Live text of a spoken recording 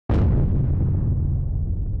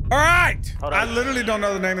All right. I literally don't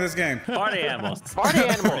know the name of this game. Party animals. Party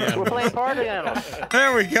animals. We're playing party animals.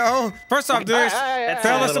 There we go. First off, dude,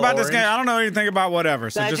 tell us about this game. I don't know anything about whatever,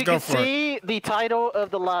 so just go for it. As you can see, the title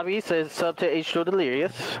of the lobby says sub to H2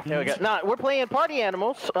 Delirious. There we go. Now, we're playing party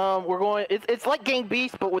animals. We're going, it's like Gang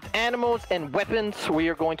Beast, but with animals and weapons. We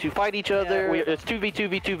are going to fight each other. It's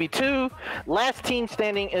 2v2v2v2. Last team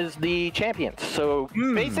standing is the champions. So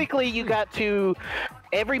basically, you got to...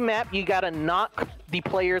 Every map, you gotta knock the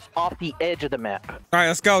players off the edge of the map. All right,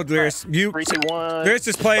 let's go, Delirious. Right. 3, 2, 1. Delirious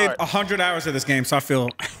just played 100 hours of this game, so I feel.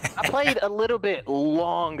 I played a little bit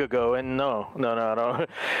long ago, and no.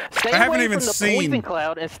 Stay I haven't away even from the seen poison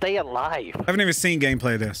cloud and stay alive. I haven't even seen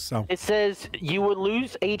gameplay of this, so. It says you will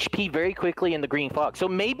lose HP very quickly in the green fog, so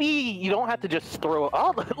maybe you don't have to just throw.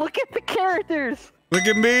 Oh, look at the characters. Look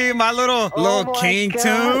at me, my little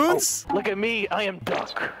CaRtOoNz. Oh, look at me, I am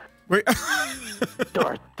Duck. Wait.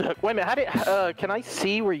 Duck. Wait a minute, how did? Can I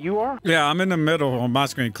see where you are? Yeah, I'm in the middle on my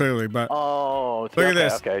screen clearly, but. Oh, look at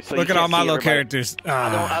this. Okay. So look at all my little characters.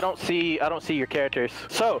 I don't see your characters.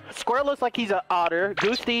 So Squirrel looks like he's an otter.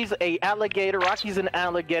 Goosty's a alligator. Rocky's an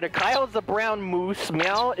alligator. Kyle's a brown moose.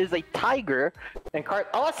 Meow is a tiger. And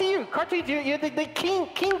oh, I see you. CaRtOoNz, you're the king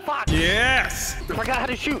fox. Yes. I forgot how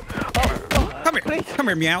to shoot. Come here. Please. Come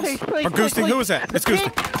here, Meows. Please, or Goosty. Who is that? It's Goosty.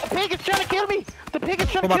 The pig is trying to kill me. The pig is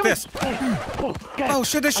trying to kill me. What about this? Oh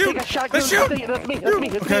shit, they shoot! They shoot! That's me.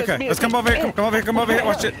 Okay. Let's come over here. Come over here.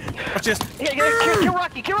 Watch it. Watch this. Yeah, kill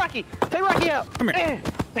Rocky. Take Rocky out. Come here.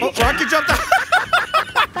 Oh, Rocky jumped out.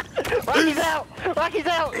 Rocky's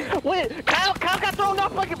out. Wait, Kyle got thrown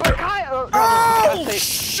off by Kyle. Oh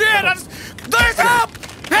shit! There's help!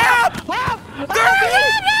 Help! I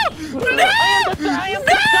am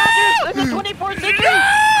the Dodgers. It's a 24-6.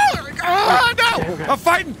 Oh no! I'm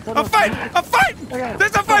fighting!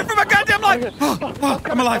 There's a fight for my goddamn life!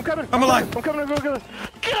 I'm alive! I'm alive!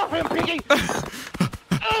 Get off him, Piggy!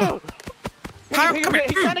 Kyle, come here!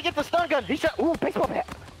 He's trying to get the stun gun. Ooh, baseball bat!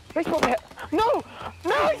 No!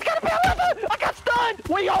 He's got a bad weapon! I got stunned!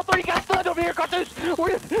 We all three got stunned over here,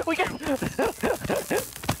 CaRtOoNz! We got...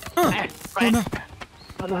 Oh no!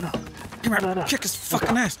 No. Come here, kick his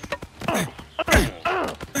fucking ass!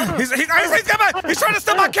 He's trying to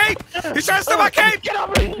steal my cape! Get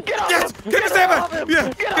off me! Yes! Get his damn ass!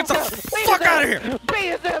 Yeah! Get the fuck out of here!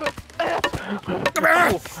 Beat his damn ass! Come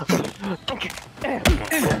here!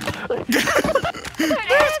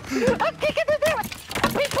 I'm kicking the damn ass!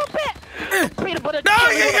 Baseball bat! Peanut butter No,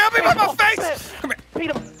 jelly! you hit me with my face! Come here!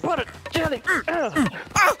 Peanut butter jelly!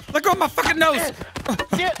 Let go of my fucking nose! I can't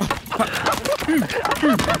see it!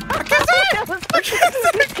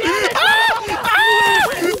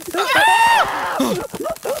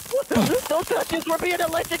 Don't touch us, we're being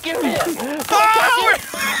electrocuted!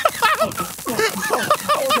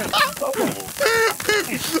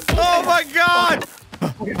 Oh my god!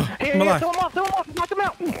 Here, throw him off, knock him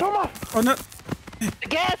out, throw him off! Oh no! The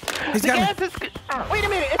gas! He's got gas is... Wait a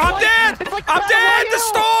minute! I'm dead! I'm dead! The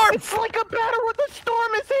storm! It's like a battle where the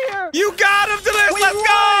storm is here! You got him, Delirious! Let's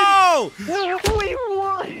go! We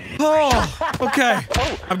won! Oh, okay.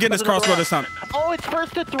 I'm getting this crossbow this time. Oh, it's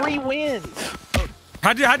first to 3 wins.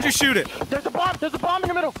 How'd you shoot it? There's a bomb in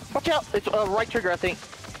the middle. Watch out. It's right trigger, I think.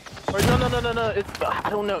 Or no. It's I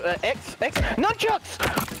don't know. X. Nunchucks.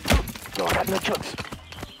 No, I got nunchucks.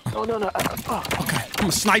 No. Okay, I'm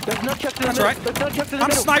a sniper. That's right.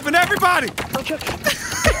 I'm sniping everybody. Nunchucks.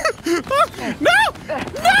 No!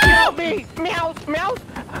 Help me! Meows!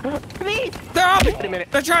 Please! They're on me! Wait a minute.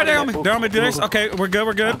 They're trying to help me. They're on me, Delirious. Okay, we're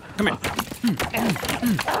good. Come here.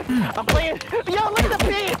 I'm playing. Yo, look at the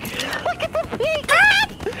pig! Look at the pig!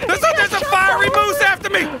 There's a fiery moose after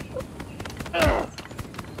me!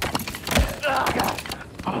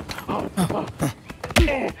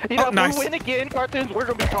 You know, nice. if we win again, CaRtOoNz, we're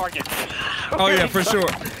gonna be targets. Oh yeah, for sure.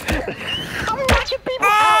 I'm knocking people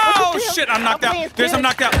out. Oh shit, I'm knocked out. There's I'm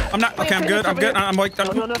knocked out. Okay, I'm good. I'm like. No.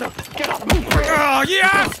 Get off me. Oh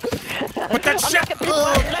yes! Put that shit.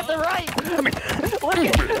 Left and right. Come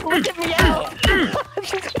here. Look at me out.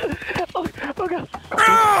 Oh god.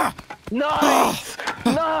 Nice.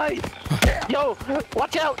 Yo,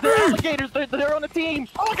 watch out. They're alligators. They're on the team.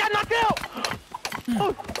 Oh, I got knocked out.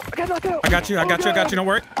 I got you. Don't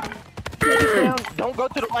worry. Don't go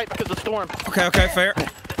to the right because of the storm. Okay, fair.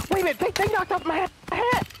 Wait a minute. They knocked off my hat.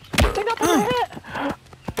 They knocked off my hat.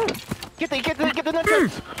 Get the nunchucks.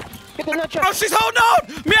 Get the nunchucks. Oh, she's holding on.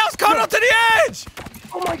 Meow's caught up to the edge.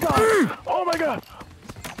 Oh my god.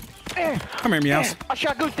 Come here, Meows. I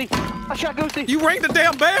shot Goosty. You rang the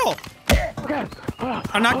damn bell. Okay.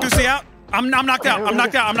 I knocked Goosey out. I'm knocked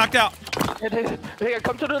out. Here,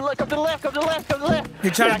 come to the left, come to the left, come to the left, come to the left. He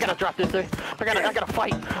tried I gotta drop this thing. I gotta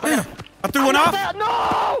fight. I threw one off.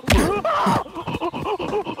 No!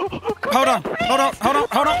 Hold on.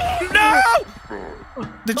 No!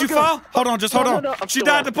 Did you fall? Hold on, just hold on. No, She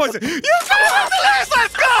died to poison. You fell off the list!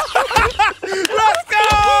 Let's go! Let's go!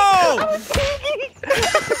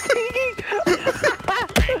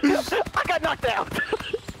 I got knocked out.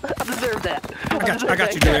 I deserve that. I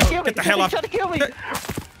got you, dude. Get the hell off. Trying to kill me.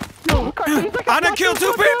 No, Cartoons, I done killed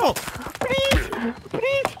 2 people! Please!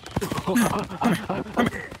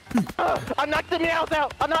 I knocked the meows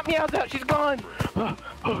out! She's gone!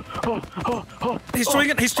 He's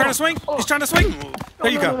swinging. He's trying to swing. He's trying to swing.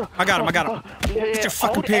 There you go. I got him. Get your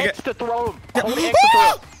fucking pig. X to throw him. Hold X to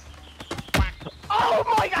throw him. Oh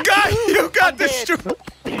my God! God, you got destroyed.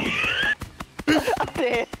 I'm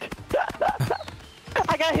dead.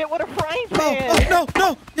 I got hit with a frying pan. No.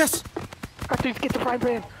 Yes. Cartoons, get the frying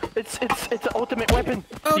pan. It's the ultimate weapon.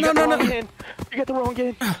 Oh, you no. You got the wrong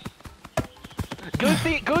hand.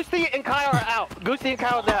 Goosey and Kyle are out. Goosey and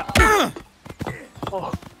Kyle's out.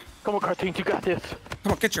 Oh, come on, Cartoons, you got this.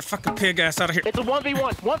 Come on, get your fucking pig ass out of here. It's a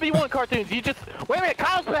 1v1. 1v1, Cartoons. You just wait a minute.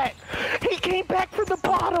 Kyle's back. He came back from the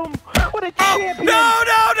bottom. What a champion! No,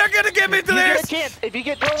 they're gonna get me to this. If you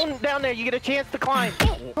get thrown down there, you get a chance to climb.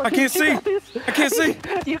 I can't see. I can't see.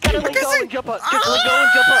 You gotta let go and jump up. Just let go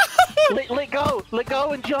and jump up. Let go. Let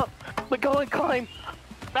go and jump. Let go and climb.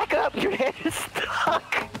 Back up. Your head is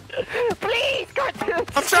stuck. Please, Cartoons.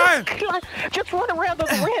 I'm trying. Just run around the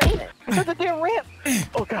ramp. There's a damn ramp.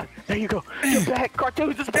 Oh God. There you go. You're back.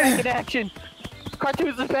 Cartoons is back in action.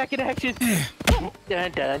 Cartoons is back in action.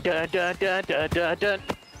 Dun dun dun dun dun dun dun dun.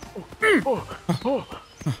 Oh.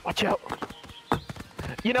 Watch out.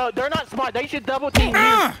 You know, they're not smart. They should double team you.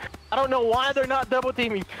 I don't know why they're not double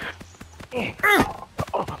teaming. Let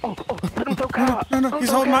him throw Kyle. No. He's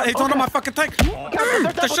holding my fucking tank.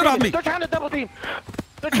 The shit off me. They're trying to double team.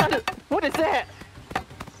 They're trying to. What is that?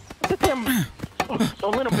 What's it them?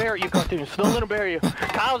 Don't let him bury you, Cartoons. Don't let him bury you.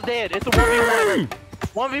 Kyle's dead. It's a 1v1.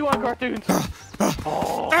 1v1, Cartoons. The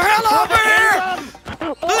hell over here!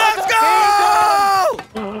 Let's go!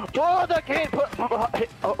 For the king.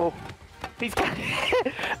 Uh-oh. He's got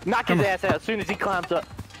knock his ass out as soon as he climbs up.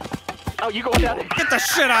 Oh, you going down there? Get the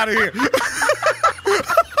shit out of here!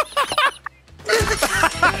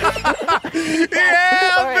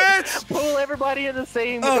 Yeah, right. bitch! Pull everybody in the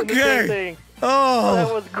same, okay. in the same thing. Oh,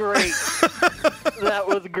 that was great. That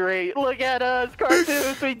was great. Look at us,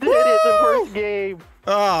 Cartoons. We did it the first game.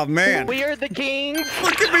 Oh man, we are the kings.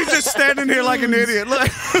 Look at me just standing here like an idiot. Look.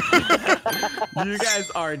 You guys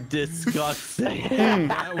are disgusting.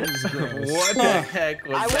 That was gross. What the heck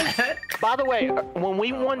was that? By the way, when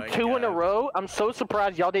we won 2 in a row, I'm so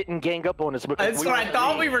surprised y'all didn't gang up on us. That's what I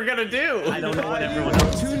thought we were gonna do. I don't know what everyone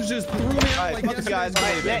else. CaRtOoNz just threw me out like this, guys.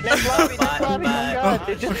 Next lobby. Oh my God,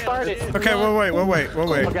 it just started. Okay, we'll wait. Oh my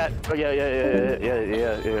God. Oh yeah.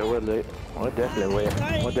 We're definitely.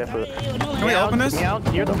 Can we open this? Meow,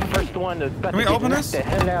 you're the first one to. Can we open this? The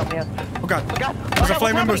hell out, man. Oh God. There's a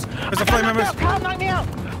flame members. There's a flame members. Kyle knocked me out.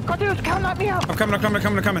 Cartoons, Kyle knocked me out. I'm coming.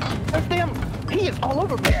 There's them. He is all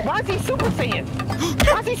over me. Why is he Super Saiyan?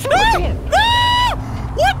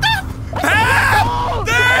 What the? Help!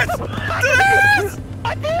 This!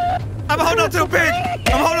 I'm holding on to a pig.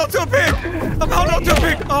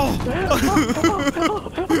 Oh.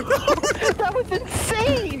 That was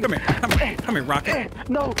insane. Come here, Rocket.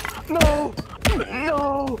 No.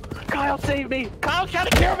 Kyle, save me. Kyle's trying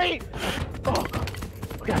to kill me. Oh.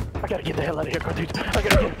 I gotta get the hell out of here, Cartoons.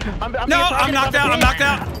 I'm knocked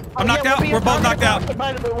out. We're both knocked out.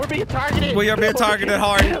 We're being targeted. We are being targeted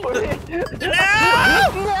hard. No!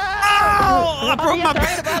 I broke my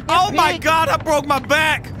back. Oh my God, I broke my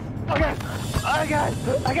back. I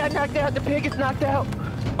got knocked out. The pig is knocked out.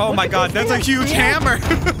 Oh my God, that's a huge hammer.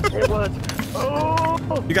 It was. Oh.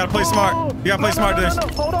 You gotta play smart. You gotta play smart to this. No.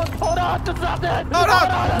 Hold on. Stop that. Hold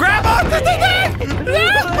on. Grab on.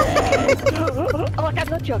 Oh, I got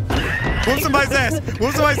nut jump. Whoop somebody's ass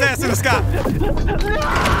in the sky. No,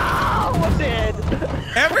 I'm dead.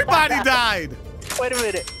 Everybody died. Wait a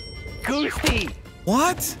minute. Goosey.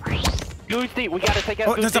 What? Goosey, we gotta take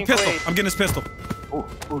out Goosey. There's a pistol. I'm getting this pistol. Ooh,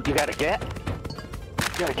 you got a gat?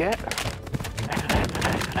 Oh, God.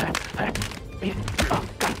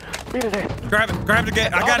 Grab the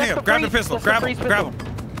gat. I got him. Grab the pistol. Grab him.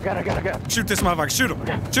 Got it. Shoot this motherfucker. Shoot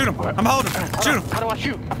him. I'm holding him. Shoot him. How do I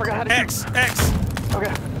shoot? I forgot how to shoot. X.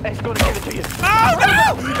 Okay. X going to give it to you. Oh,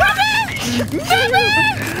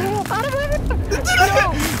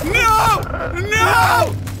 no!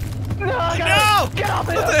 No! Get off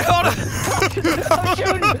it! Hold on. I'm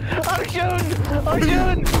shooting!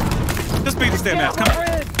 Just beat this damn ass. Come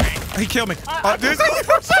on. He killed me. There's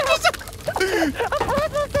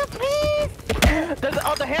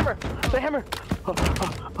the hammer. The hammer.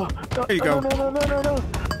 Here you go. No.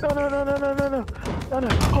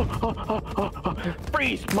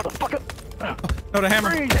 Freeze, motherfucker. No, the hammer.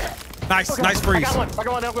 Freeze. Nice freeze. I got one.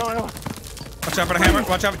 Watch out for the hammer.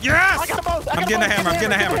 Watch out. Yes! I'm getting the hammer. I'm getting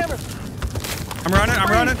the hammer. I'm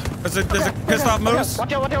running. There's a pissed off moose.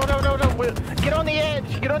 Watch out. No. Get on the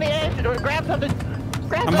edge. Grab something.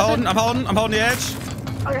 I'm holding the edge.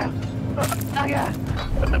 Okay.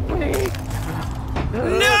 Please. No!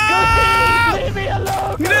 Leave me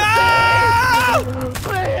alone. No!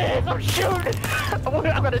 Please, I'm shooting.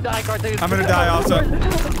 I'm gonna die, CaRtOoNz. I'm gonna die also.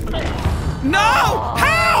 No!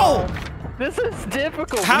 How? This is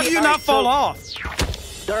difficult. How do you not fall off?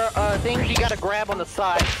 There are things you gotta grab on the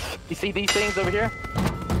sides. You see these things over here?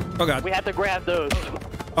 Oh god. We have to grab those.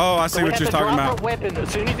 Oh, I see what you're talking about. We have to drop our weapon. As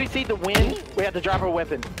soon as we see the wind, we have to drop our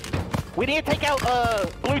weapon. We need to take out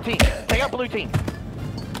blue team. Take out blue team.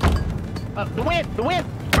 The wind.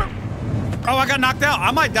 Oh, I got knocked out.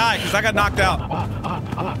 I might die because I got knocked out.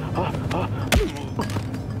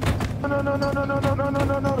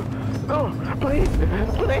 No, please.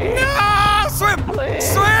 No! Swim! Please.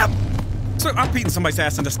 Swim! I'm beating somebody's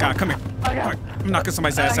ass in the sky. Come here. I'm knocking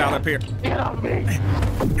somebody's ass out up here. Get off me.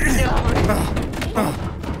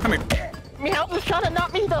 Come here. Meowth is trying to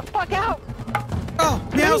knock me the fuck out. Oh,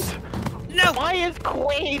 Meowth. No. Why is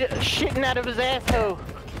Quaid shitting out of his asshole?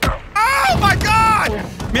 Oh my god!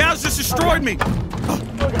 Meowth just destroyed me. Oh,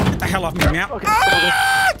 get the hell off me, Meowth.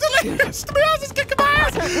 Ah! Delirious! Meowth is kicking my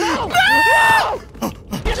ass! No!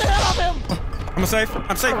 Get the hell off him! I'm safe.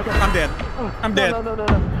 I'm dead. I'm dead.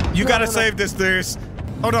 No. You gotta save this, Darius.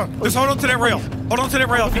 Hold on. Just hold on to that rail. Hold on to that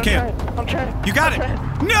rail if you can. I'm trying. You got it.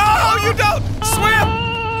 No, you don't! Swim!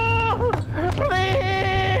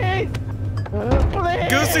 Please!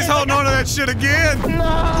 Goosey's holding on to that shit again.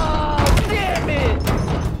 No! Damn it!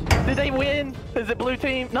 Did they win? Is it blue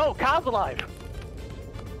team? No, Kyle's alive.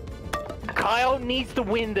 Kyle needs to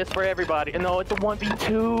win this for everybody. No, it's a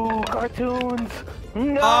 1v2. CaRtOoNz.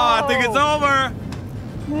 No! Oh, I think it's over.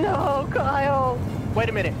 No, Kyle. Wait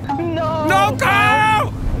a minute. No! No,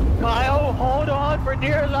 Kyle! Kyle, hold on for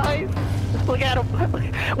dear life. Look at him.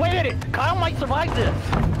 Wait a minute. Kyle might survive this.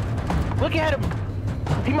 Look at him.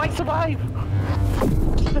 He might survive.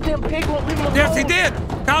 The damn pig won't leave him alone. Yes, he did.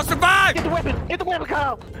 Kyle survived. Get the weapon. Get the weapon,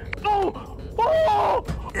 Kyle. No. Oh!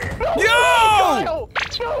 No! Yo! Kyle.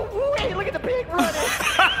 No way! Look at the pig running.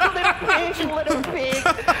 little pig.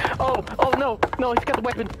 Oh no. No, he's got the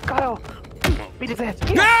weapon. Kyle. Beat his ass.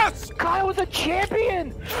 Yes! Kyle is a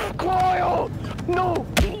champion. Kyle. No.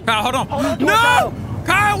 Kyle, hold on. to No!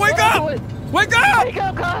 Kyle, wake up! Wake up! Wake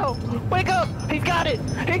up, Kyle! Wake up! He's got it!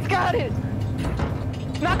 He's got it!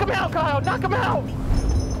 Knock him out, Kyle! Knock him out!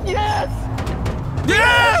 Yes!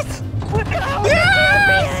 Yes! Kyle,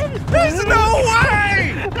 Yes! There's no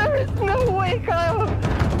way! There is no way, Kyle!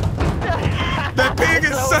 That pig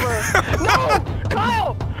is so... No!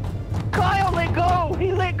 Kyle! Kyle, let go!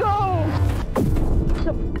 He let go!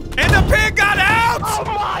 And the pig got out! Oh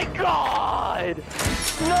my god!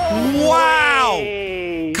 No Wow!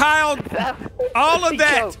 way. Kyle, all of He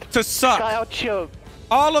that choked. to suck. Kyle choked.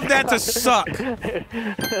 All of that to suck.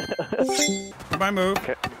 Everybody move.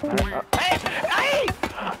 Hey! Hey!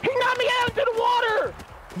 He knocked me out into the water!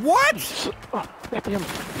 What? Back to him.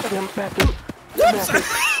 Whoops!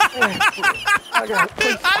 I got it.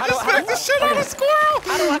 Please. I just smacked the shit out of a squirrel!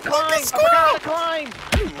 How do I climb? Look at squirrel!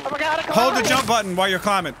 I forgot to climb. Hold the jump button while you're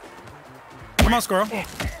climbing. Come on, squirrel.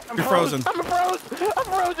 You're frozen. I'm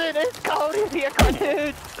frozen. It's cold in here,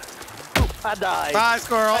 CaRtOoNz. I died. Bye,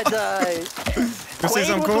 squirrel. I died. You see Quaid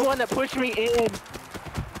something was cool? the one that pushed me in.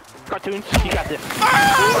 CaRtOoNz, you got this.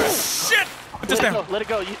 Oh, shit! Just down. Let it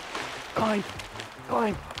go. You climb.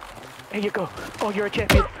 There you go. Oh, you're a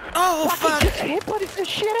champion. Oh, fuck. Just hit the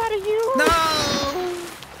shit out of you. No!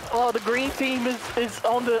 Oh, the green team is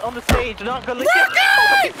on the stage. Not gonna let you.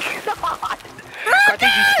 Oh my God! I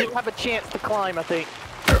think you still have a chance to climb. I think.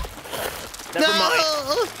 Never mind.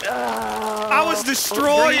 I was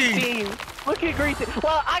destroying. Green team. Look at green team.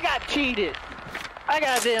 Well, I got cheated. I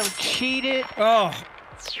got them cheated. Oh.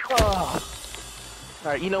 All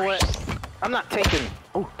right, you know what? I'm not taking.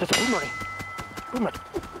 Oh, there's a boomerang.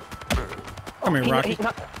 Come here, Rocky.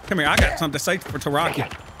 Come here. I got something to say to Rocky.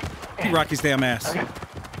 Beat Rocky's damn ass.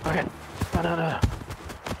 Okay. No.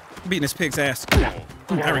 Beating this pig's ass.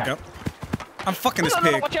 There we go. I'm fucking this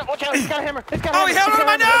pig. Watch out. He's got a hammer. Oh, he held on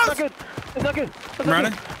my nose! It's not good. I'm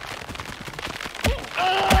running.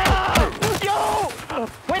 Yo!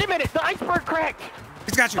 Wait a minute. The iceberg cracked.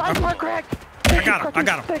 He's got you. The iceberg cracked. I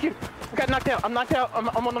got him. Thank you. I got knocked out. I'm knocked out. I'm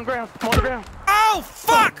on the ground. I'm on the ground. Oh,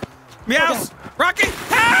 fuck! Meows! Rocky,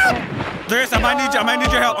 help! Darius, I might need you. I might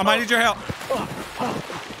need your help. I might need your help.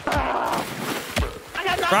 I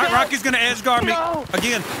got knocked out. Rocky's gonna edge guard me. No.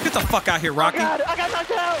 Again, get the fuck out here, Rocky. Oh God, I got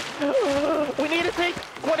knocked out. We need to take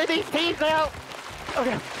one of these teams out.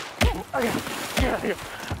 Okay. Okay. Get out of here.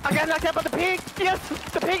 I got knocked out by the pig. Yes,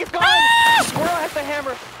 the pig is gone. Squirrel has the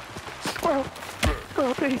hammer. Squirrel.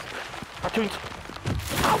 Squirrel, please. CaRtOoNz.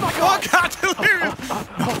 Oh my God. Oh God, delirious.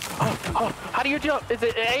 How do you jump? Is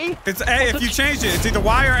it A? It's A if you change it. It's either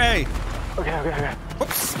Y or A. Okay, okay, okay.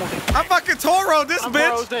 Whoops. I fucking Toro this I'm bitch.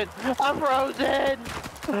 frozen. I'm frozen.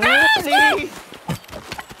 Please.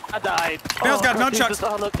 I died. Bill's got CaRtOoNz, nunchucks. it's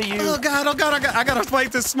all up to you. Oh God, oh God, I gotta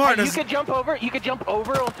fight this smart. Hey, you could jump over. You could jump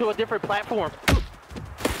over onto a different platform.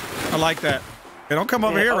 I like that. Hey, don't come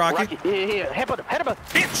over here, Rocky. Yeah. Headbutt him. Headbutt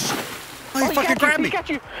him. Bitch. Oh, he fucking grabbed me. He got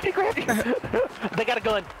you. He grabbed you. They got a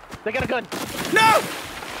gun. They got a gun. No.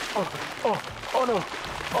 Oh no.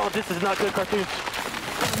 Oh, this is not good, CaRtOoNz.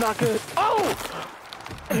 This is not good. Oh.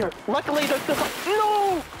 Here. Luckily, there's no.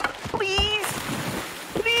 Please.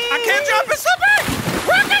 Please. I can't jump. It's so big.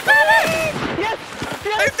 Rocky, grab me. Yes.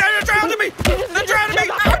 Yes. They're drowning me. They're drowning me.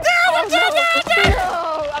 I'm down. I'm down.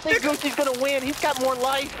 No. I think Gucci's gonna win. He's got more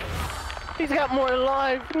life. He's got more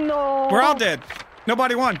life. No. We're all dead.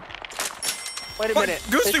 Nobody won. Wait a minute.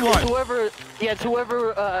 Goosey It's won. Whoever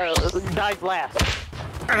dies last.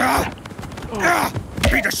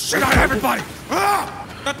 Beat the shit out of everybody.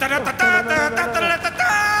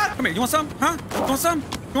 Come here. You want some? Huh? You want some?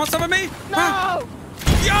 You want some of me? No! Huh?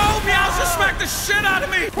 Yo, Meows just smacked the shit out of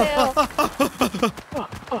me.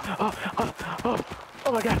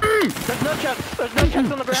 Oh my God. There's nunchucks. There's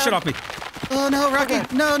nunchucks on the ground. Shit off me. Oh no, Rocky.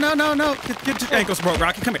 No. Get your ankles broke,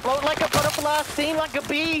 Rocky. Come here. Float like a butterfly, sting like a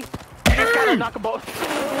bee. You just gotta knock them both.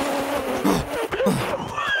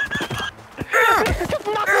 Just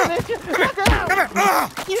knock them, bitch. Just knock them out. Come here.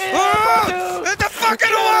 Yeah, Get the fuck in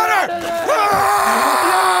the water.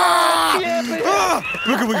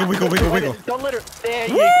 Wiggle. Don't let her. There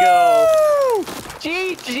you go.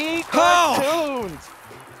 GG CaRtOoNz.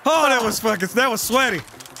 Oh, that was sweaty.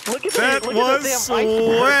 Look at That look was at that damn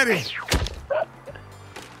sweaty.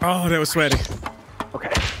 Oh, that was sweaty.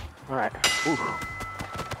 Okay. All right. Ooh.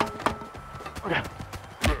 Okay.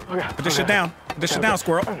 Put this shit down. Put this shit down,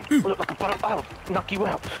 Squirrel. I'll knock you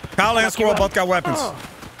out. Kyle and Squirrel both got weapons.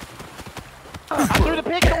 I threw the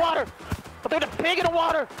pig in the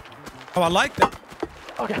water. Oh, I like that.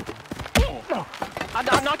 Okay. No. I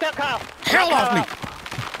knocked out Kyle. Hell off me.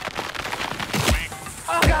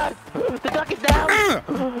 Oh God. The duck is down.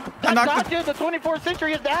 I knocked The 24th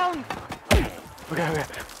century is down. Okay.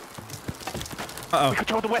 Uh-oh. We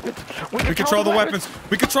control the weapons. We control the weapons.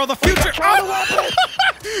 We control the future. Oh!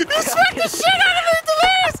 You smacked the shit out of me,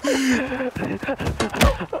 Delirious!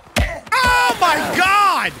 Oh my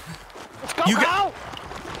God! Let's go, Kyle!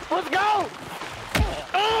 Let's go!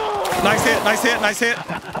 Oh! Nice hit.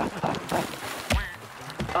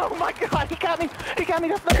 Oh my God, he got me!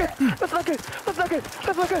 That's not good!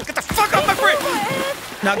 Get the fuck off my friend!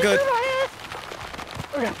 Not good.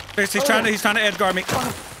 Okay. He's trying to edge guard me.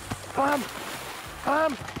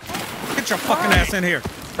 Get your fucking ass in here,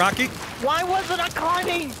 Rocky. Why wasn't I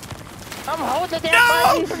climbing? I'm holding the damn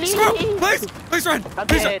No! button, Squirrel, please run. I'm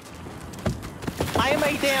Please dead. I am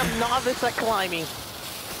a damn novice at climbing.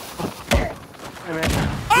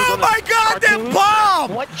 Oh my God, that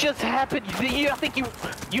bomb! What just happened? I think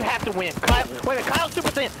you have to win. Kyle, wait a minute, Kyle's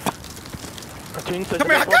super thin. CaRtOoNz says Come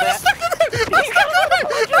here, I got it stuck in there.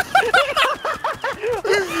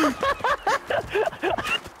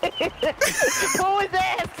 Pull his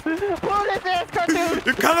ass, CaRtOoNz.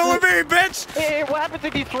 You're coming with me, bitch! Hey, what happens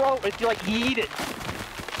if you throw it? If you like eat it?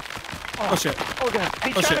 Oh shit. Oh God,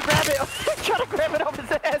 he's trying to grab it. He's trying to grab it off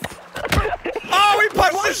his ass. Oh, he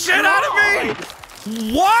punched the shit out of me!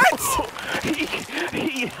 What?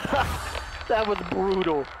 That was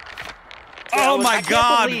brutal. Oh my I can't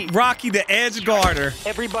God, believe- Rocky the edge guarder.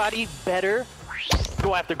 Everybody better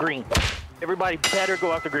go after green. Everybody better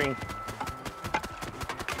go after green.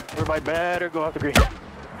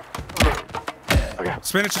 Okay.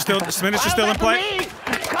 Spinach is still in play.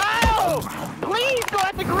 Kyle, please go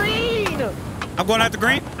after green. I'm going after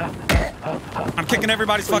green. I'm kicking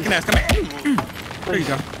everybody's fucking ass. Come here. There you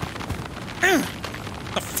go.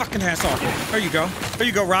 The fucking ass off. There you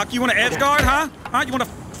go, Rock. You want to edge guard, huh? You want to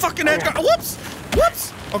fucking edge guard? Whoops!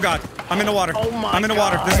 Oh God, I'm in the water. Oh my I'm in the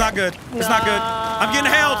water. God. This is not good. It's not good. I'm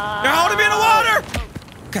getting held. They're holding me in the water.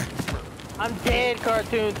 Okay. I'm dead,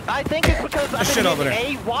 CaRtOoNz. I think it's because I've shit been over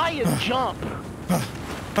hitting A, Y, and jump.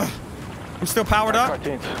 I'm still powered up.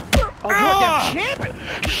 CaRtOoNz. Oh, that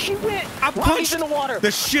champ! She went. I punched in the water.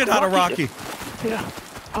 the shit out of Rocky. Yeah.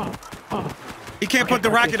 He can't put the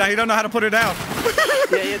rocket down. He don't know how to put it down.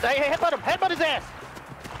 Yeah. Hey, headbutt his ass.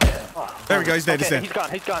 There we go. He's dead. Okay, he's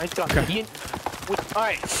dead. He's gone. Okay. All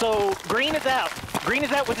right. So green is out. Green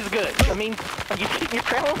is out, which is good. I mean, are you keeping your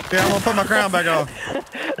crown? Yeah, I'm gonna put my crown back on.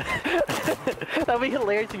 That'd be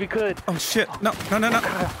hilarious if you could. Oh shit! No.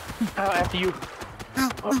 After you.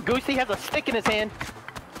 Goosey has a stick in his hand.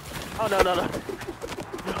 Oh no.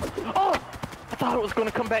 Oh, I thought it was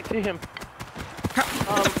gonna come back to him.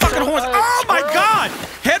 What the fucking horse? Oh my god!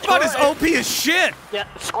 Headbutt is OP as shit! Yeah,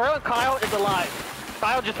 Squirrel and Kyle is alive.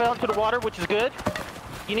 Kyle just fell into the water, which is good.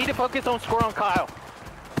 You need to focus on Squirrel and Kyle.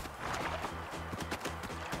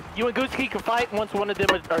 You and Goosey can fight once one of them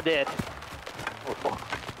are dead.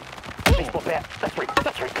 Baseball bat. That's right,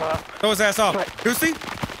 Kyle. Throw his ass off. Right. Goosey?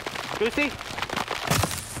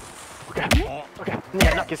 Okay.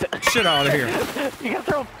 Yeah, knock his head. Shit out of here. You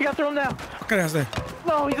gotta throw him now. Okay, that's there.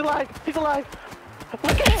 No, he's alive.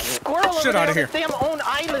 Look at that squirrel over Shit there out on of here. his damn own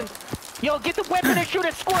island. Yo, get the weapon and shoot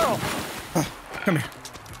a squirrel. Come here.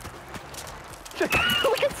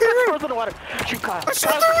 Look at squirrels in the water. Shoot Kyle. I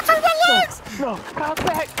shot through between my legs! No, Kyle's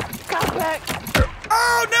back.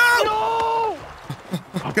 Oh no! No!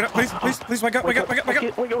 Get up, please, wake up. Wait. Oh,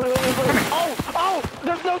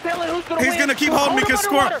 there's no telling who's gonna win. He's gonna keep holding me because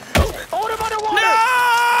Squirrel. Hold him underwater. No!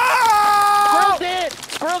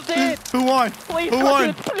 Squirrel's dead. Who won? Please, Who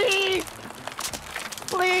won?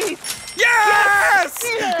 Please. Yes!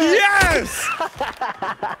 Yes!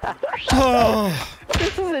 Oh.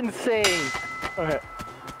 This is insane. Okay.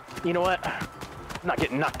 You know what? I'm not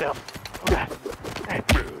getting knocked out. Okay.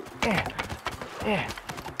 Yeah.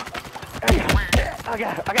 I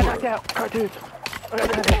got knocked out. CaRtOoNz.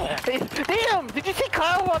 Damn! Did you see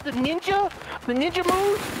Kyle about the ninja? The ninja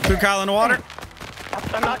move? Threw Kyle in the water.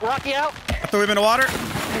 I knocked Rocky out. Threw him in the water.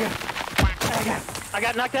 I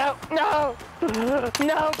got knocked out. No,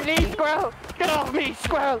 please, Squirrel. Get off me,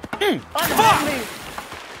 Squirrel.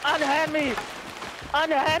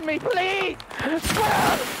 Unhand me, please.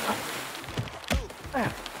 Squirrel.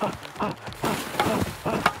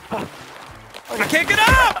 I can't get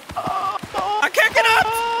up! I can't get up!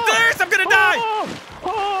 I'm gonna die!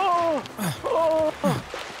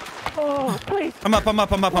 Please. I'm up.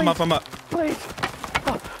 Please.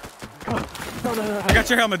 No. I got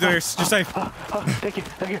your helmet, Darius. You're safe. Thank you.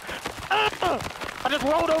 I just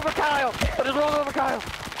rolled over Kyle.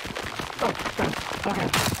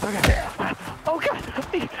 Okay. Oh God.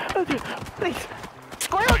 Please.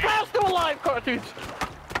 Squirrel Kyle's still alive, CaRtOoNz.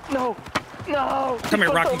 No. Come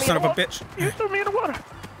here, Rocky, son of a bitch. You threw me in the water.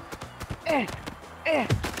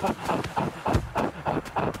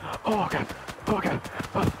 Oh God.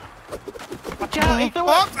 Watch out, he threw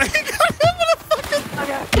it. He got him in the fucking...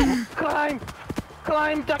 Okay.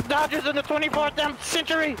 Climb, Duck Dodgers in the 24th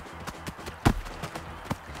century.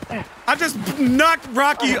 I just knocked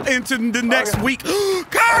Rocky into the next week.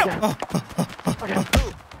 Kyle!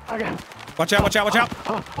 Okay. Watch out. No,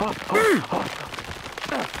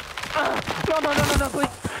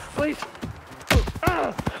 please.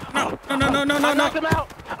 No. I knocked him out.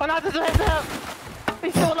 I knocked his head out.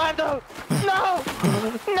 He's still alive though. No,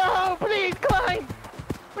 please climb.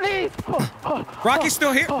 Please. Rocky's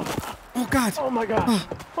still here. Oh God. Oh my God.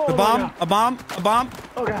 A bomb.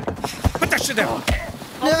 Oh God. Put that shit down.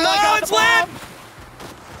 No, it's lit.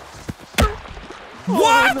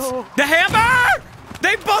 What? No. The hammer?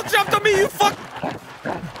 They both jumped on me, you fuck.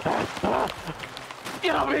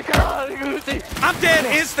 Get off me, God, Goosey. I'm dead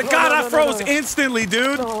instant. God, I froze instantly,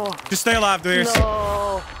 dude. No. Just stay alive, Darius.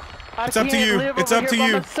 No. It's up to you. It's up to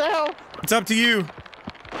you. It's up to you.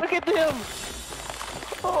 Look at them.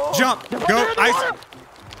 Oh. Jump. They're Go. in the Ice. water.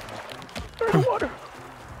 They're in the water.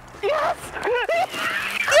 Yes.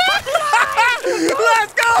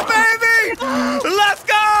 Let's go, baby. Let's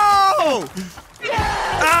go.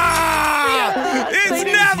 Yes. It's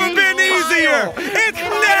never been easier. It's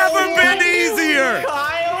never been easier.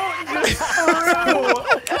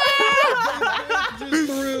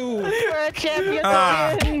 We're champions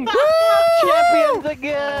again. Champions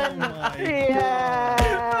again.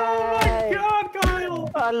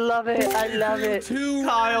 I love it.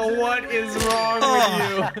 Kyle, what is wrong with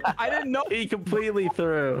you? I didn't know he completely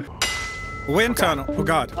threw. Wind tunnel. Oh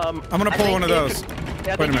God. I'm gonna pull one of those.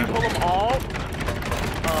 I think you pull them all.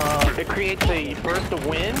 It creates a burst of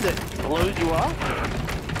wind that blows you up.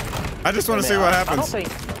 I just want to see what happens. I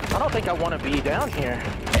don't think I want to be down here.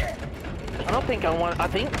 I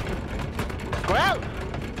think. Squirrel!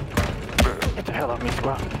 Get the hell out of me,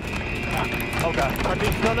 Squirrel. Oh God. No.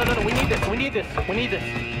 We need this.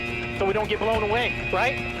 So we don't get blown away,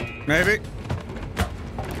 right? Maybe.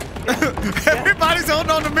 Everybody's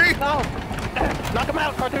holding on to me. No. Knock him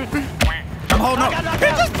out, CaRtOoNz. I'm holding on. He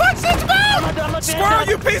just punched his mouth! Squirrel,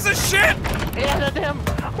 you piece of shit! Yeah, that's him.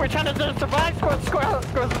 We're trying to survive. Squirrel's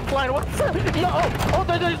flying. What's that? Oh,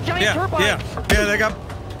 there's giant turbines. Yeah, they got...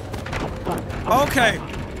 Okay.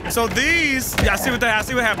 So these... Yeah, I see what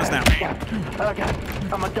happens now. Okay.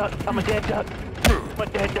 I'm a duck. I'm a dead duck. I'm a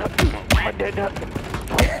dead duck. I'm a dead duck.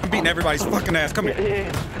 I'm beating everybody's fucking ass. Come here.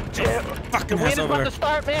 Yeah. Fucking The ass wind is over about there. to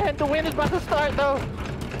start, man. The wind is about to start, though.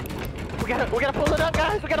 We gotta pull it up,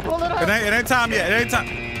 guys. We gotta pull it up. It ain't time yet. It ain't time.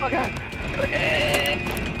 Okay.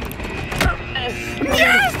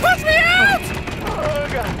 Yes! Push me out! Oh,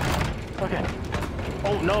 God. Okay.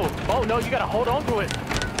 Oh, no. Oh, no. You gotta hold on to it.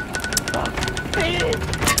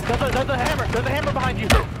 There's a hammer. There's a hammer behind you.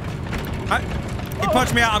 He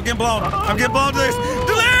punched me out. I'm getting blown. I'm getting blown to this.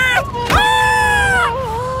 Delirious!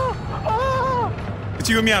 Ah! It's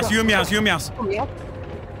you and Meows. You and Meows. You and Meows.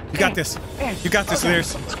 You got this. You got this,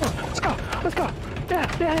 Delirious. Let's go.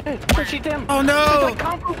 Yeah. She's damn. Oh, no. She's like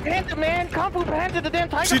Kung Fu Panda, man. Kung Fu Panda, the damn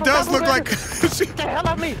tiger. She from does Kung Fu look like... Panda. Get the hell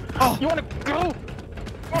out of me. Oh. You wanna go?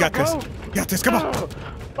 You got this. You got this. Come on.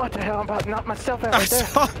 What the hell? I'm about to knock myself out right there.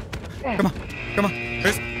 Come on. Come on.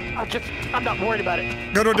 I'm not worried about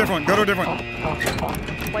it. Go to a different one. Go to a different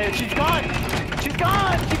one. Wait, she's gone. She's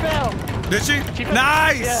gone. She fell. Did she? fell.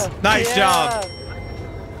 Nice. Yeah. Nice job.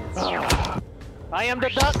 I am the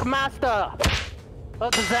duck master. A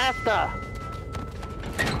disaster.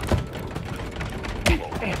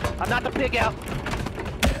 I'm not the pig out.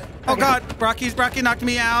 Oh God, Rocky knocked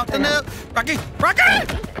me out. No, Rocky!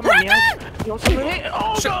 Come on, Meows.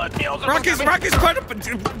 Oh God, Meows. Rocky's put up.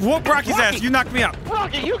 Whoop Rocky's ass. You knocked me out.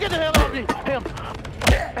 Rocky, you get the hell out of me. Him.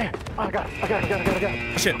 Oh, I got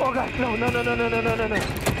it. Shit. Oh God, no.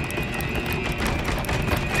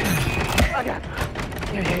 I got it.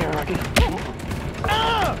 Yeah, Rocky.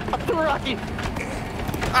 Ah! I'm through Rocky.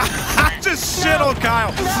 I just shit on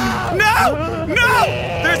Kyle. No!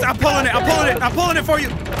 I'm pulling it for you.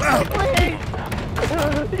 Please.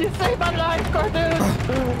 You saved my life, CaRtOoNz.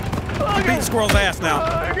 I'm beating Squirrel's ass now.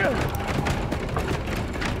 Okay.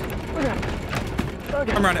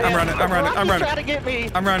 I'm running. Rocky's trying to get me.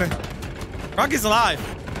 I'm running. Rocky's alive.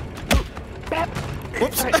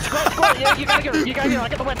 Whoops. Squirrel. Yeah, you gotta get her. I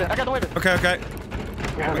got the weapon. Okay. Okay.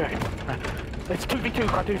 It's 2v2,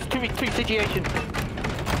 CaRtOoNz. 2v2 situation.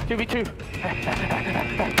 2v2.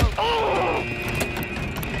 Oh!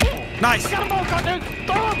 Nice. I got them all, CaRtOoNz.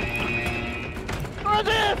 Throw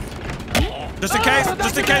them. This.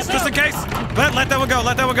 Just in case. Let that one go.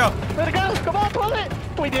 Let it go. Come on, pull it.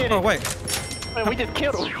 We did it. Oh wait. We just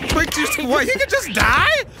killed him. Wait, what? He could just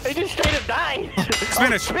die? He just straight up died.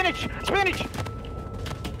 Spinach. Spinach.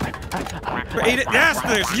 Eat it. Yes,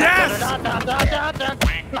 there's. Yes.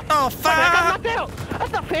 Oh, fuck. I got knocked out.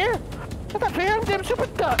 That's not fair. I'm damn super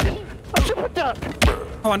duck.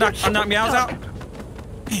 Oh, I knocked Meows out.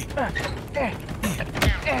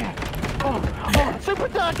 Oh, super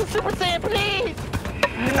duck and super saiyan, please.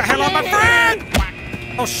 Get the hell out of my friend.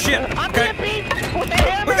 Oh shit. I'm Okay. being beat with the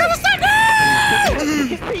hammer. We gotta stop now.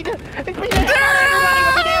 He's beating the hammer with the damn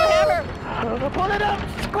hammer. Pull it up,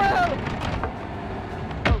 squirrel.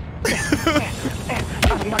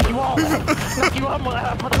 Knock you off,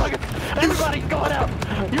 motherfucker. Everybody's going out.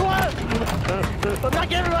 You want it?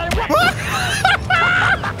 Knock everybody.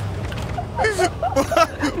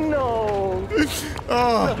 No.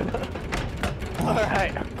 Oh. All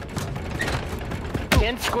right.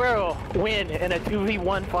 Can Squirrel win in a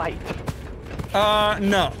 2v1 fight?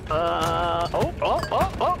 No.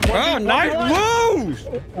 Oh, nice lose.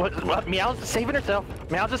 What? Meows is saving herself.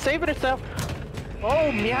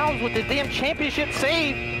 Oh, Meows with the damn championship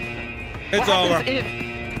save. It's over.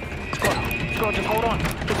 Squirrel, just hold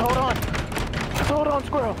on,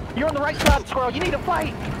 Squirrel. You're on the right side, Squirrel. You need to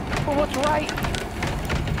fight for what's right.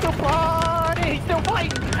 The party. He's still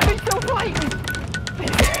fighting.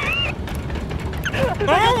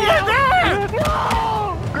 Oh my God!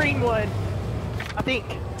 No! Green won. I think.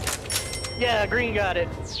 Yeah, green got it.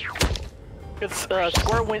 Because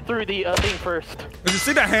Squirrel went through the thing first. Did you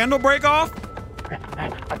see the handle break off?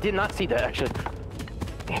 I did not see that, actually.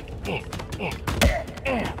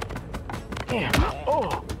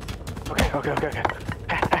 Oh. Okay.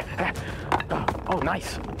 Oh,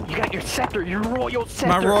 nice. You got your scepter, your royal scepter.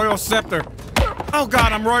 My royal scepter. Oh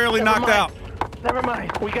God, I'm royally knocked out. Never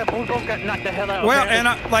mind. We both got knocked the hell out. Well, and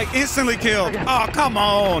I like instantly killed. Oh, come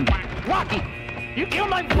on. Rocky, you killed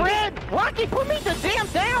my friend. Rocky, put me the damn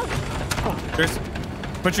down. Just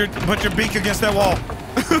put your beak against that wall.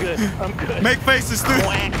 Good. I'm good. Make faces too.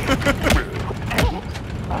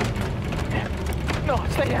 No,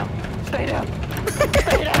 stay down. Stay down.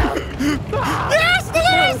 Stay down. Yes,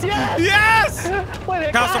 Delirious! Yes! Yes!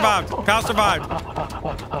 Wait, Kyle survived. Kyle survived.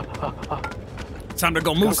 Time to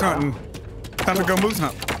go moose hunting. Time to go moose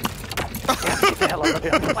hunt. Get the hell out of the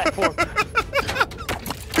platform.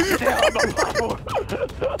 Get the hell out of the platform.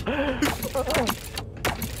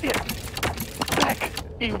 Get back,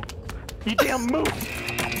 you damn moose.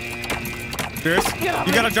 Chris,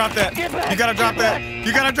 you gotta drop that. You gotta drop that.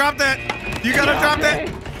 You gotta drop that. You gotta drop that.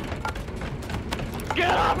 Get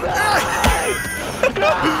off me!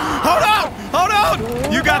 Hold on! Hold on!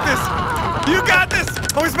 You got this! You got this!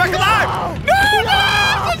 Oh, he's back alive! No!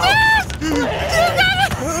 Yes! You got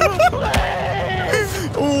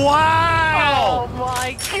it! Wow! Oh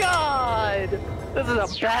my god! This is a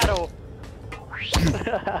battle.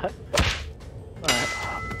 Alright.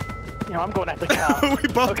 You know, I'm going after Kyle. We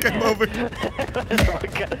both came over.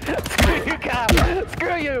 Screw you, Kyle!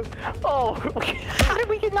 Screw you! Oh, how did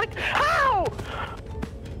we get knocked? How?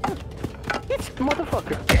 It's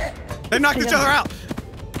motherfucker. They knocked each other out.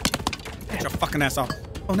 Get your fucking ass off.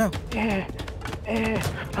 Oh no. Yeah.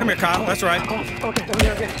 Come here, Kyle. That's right. Okay. I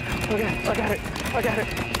got it.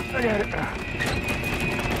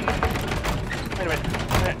 Wait a minute.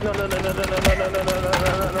 No.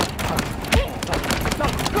 No,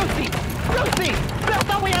 Goosey! I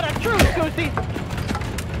thought we had a truce, Goosey!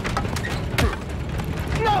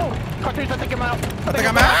 No! CaRtOoNz, I think I'm out. I think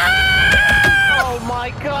I'm out. Oh my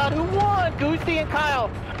god, who won? Goosey and Kyle.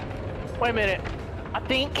 Wait a minute. I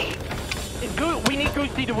think we need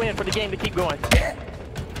Goosey to win for the game to keep going.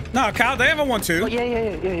 No, Kyle, they haven't won two. Oh, yeah,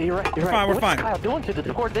 you're right. You're fine, right. we're fine. What's Kyle doing to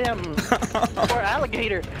the poor damn poor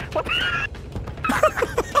alligator? What?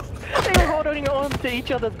 They were holding on to each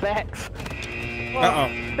other's backs. Uh-oh.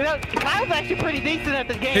 You know, Kyle's actually pretty decent at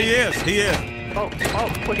this game. He is. Oh,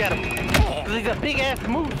 look at him. He's a big ass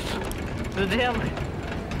moose. The damn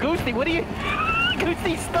Goosey, what are you?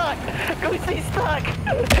 Goosey's stuck.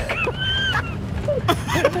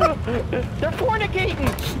 They're fornicating.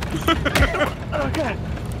 Oh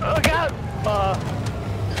god.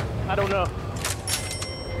 I don't know.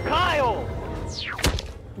 Kyle.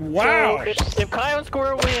 Wow. So, if Kyle and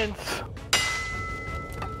Squirrel wins.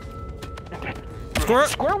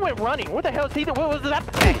 Squirrel went running. What the hell is he doing? What was that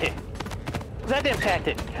tactic? Was that damn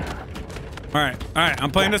tactic? All right.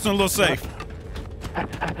 I'm playing this one a little safe.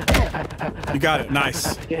 You got it.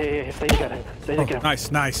 Nice. Yeah. Stay together. Nice.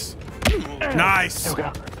 Nice.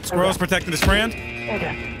 Squirrel's protecting his friend.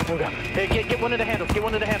 Okay. Hey, get one of the handles.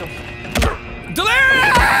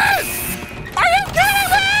 Delirious! Are you kidding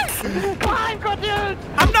me? Climb, CaRtOoNz!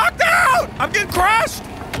 I'm knocked out! I'm getting crushed!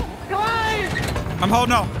 Climb! I'm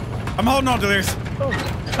holding on, Delirious.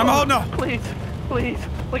 I'm holding on. Please.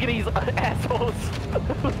 Look at these assholes.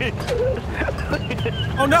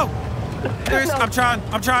 Oh no! Delirious, No. I'm trying.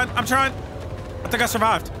 I think I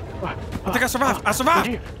survived. I survived.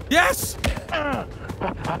 Did you? Yes!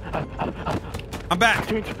 I'm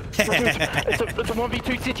back. It's a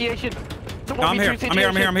 1v2 situation. It's a 1v2 No, I'm here.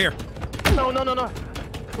 situation. I'm here. No.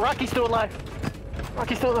 Rocky's still alive. I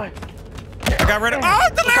got rid of. Oh,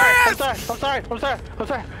 Delirious! I'm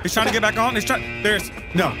sorry. He's trying to get back on. There's.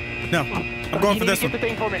 No. I'm going for this one. Get the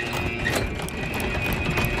thing for me.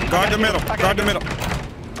 Guard the middle.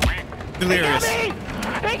 Delirious.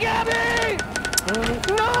 They got me!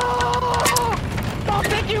 No! I'll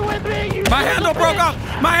take you with me! My handle broke off!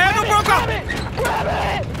 Grab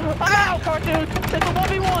it! I'm out, CaRtOoNz! It's a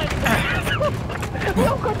 1v1!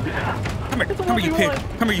 No,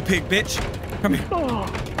 Come here, you pig, bitch. Come here.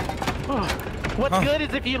 What's good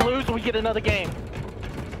is if you lose, we get another game.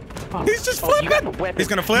 He's just flipping! He's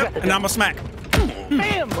gonna flip, and I'm gonna smack.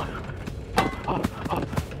 Bam!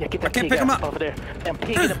 Yeah, get that I can't pig pick him out up. over there. That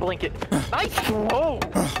pig in a blanket. Nice throw!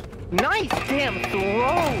 Nice damn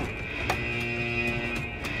throw!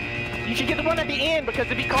 You should get the one at the end, because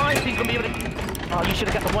if he climbs, he's gonna be able to... Oh, you should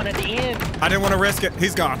have got the one at the end. I didn't want to risk it.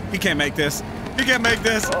 He's gone. He can't make this.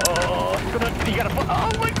 Oh, you gotta... Oh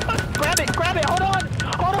my god! Grab it! Hold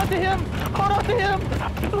on to him!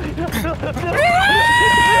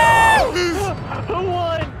 Who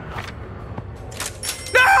won?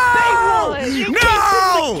 No! You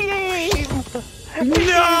No! No!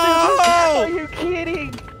 Are you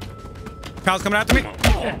kidding? Kyle's coming after me.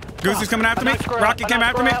 Goosey's coming after me. Rocky came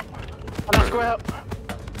after me. I'm not square up.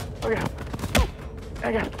 Okay.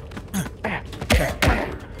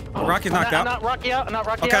 Rocky's knocked out. I'm not Rocky out.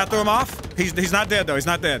 Okay, I threw him off. He's not dead though. He's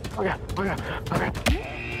not dead. Okay.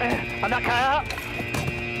 I'm not Kyle out.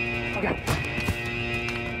 Okay.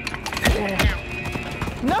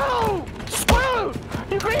 No! Screw!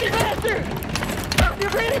 You greedy bastard!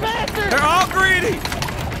 They're all greedy.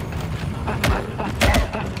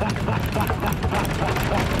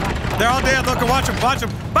 They're all dead. Look, watch them. Watch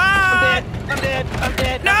them. Bye. I'm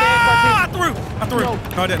dead. No! I threw. No,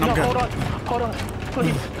 I didn't. I'm good. Hold on.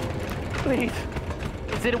 Please.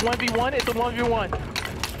 Is it a 1v1? It's a 1v1.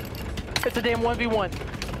 It's a damn 1v1.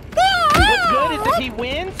 What's good is if he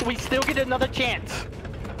wins, we still get another chance.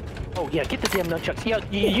 Oh, yeah, get the damn nunchucks. Yeah,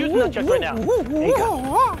 you use nunchucks right now. There you go.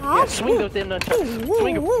 Yeah, swing those damn nunchucks.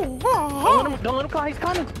 Swing them. Don't let him call. He's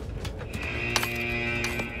coming.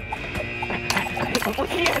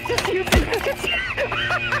 Yeah, just use it.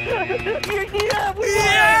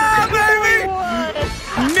 Yeah, baby!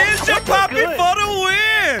 Ninja Puppy for the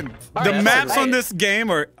win! The maps on this game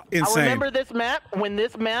are insane. I remember this map. When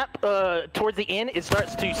this map, towards the end, it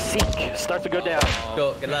starts to sink. Starts to go down.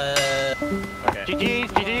 Go. Okay.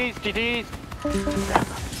 GG's.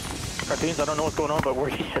 CaRtOoNz, I don't know what's going on, but we're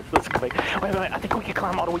here. Let's go back. Wait. I think we can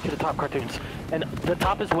climb all the way to the top, CaRtOoNz. And the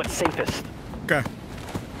top is what's safest. Okay.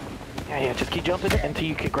 Yeah, just keep jumping until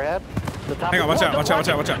you can grab the top. Hang on, watch out. A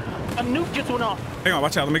nuke just went off. Hang on,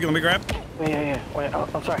 watch out. Let me grab. Yeah. Wait,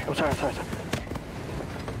 I'm sorry.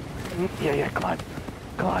 Yeah, climb.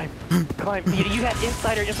 You had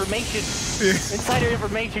insider information. Insider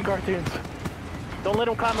information, CaRtOoNz. Don't let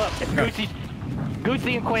them climb up. It's Goosey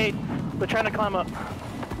and McQuaid. They're trying to climb up.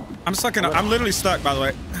 I'm stuck in. I'm literally stuck, by the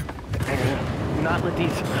way. Do not let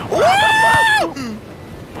these.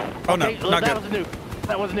 Oh no, okay, not that good.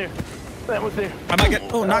 That was new. I might get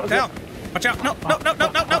knocked out. Watch out! No! Watch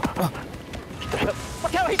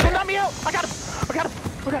out! He's gonna knock me out! I got him!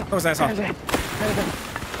 Oh, his ass off.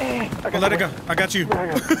 Let it go. I got you.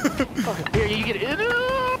 Here, you get it.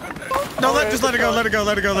 No, just let it go. Let it go.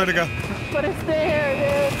 But it's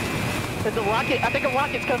there, dude. There's a rocket. I think a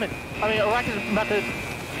rocket's coming. A rocket's about to.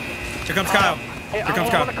 Here comes Kyle. Here comes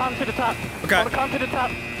Kyle. I want to climb to the top. Okay. I want to climb to the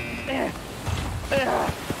top.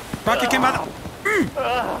 Rocket came out.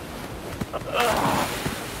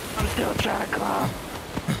 I'm still trying to climb.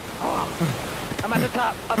 I'm at the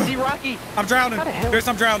top. I see Rocky. I'm drowning. There's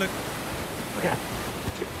I'm drowning. Okay.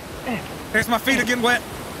 There's my feet are getting wet.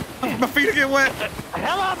 My feet are getting wet.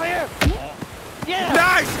 Hell up here. Yeah.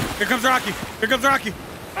 Nice. Here comes Rocky. I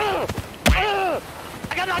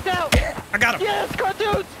got knocked out. I got him. Yes,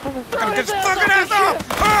 CaRtOoNz. Get his fucking ass off.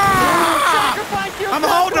 I'm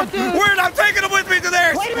holding him. Weird. I'm taking him with me to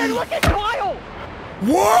theirs. Wait a minute. Look at Kyle.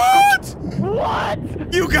 What?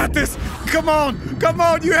 You got this. Come on.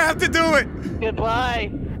 You have to do it. Goodbye,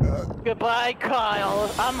 Kyle.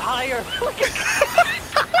 I'm higher. Look at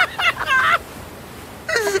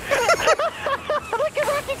Look at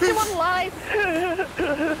Rocky's still alive.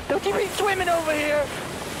 Don't you be swimming over here.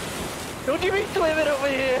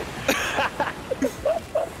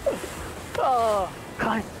 Oh,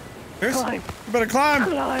 climb. You better climb.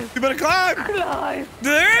 Climb.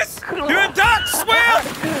 This? You're a duck. Swim.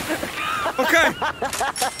 Okay.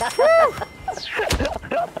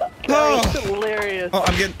 Oh, hilarious. Oh,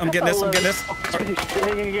 I'm getting this.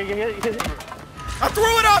 I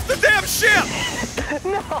threw it off the damn ship.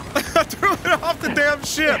 No. I threw it off the damn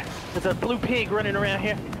ship. There's a blue pig running around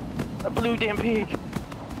here. A blue damn pig.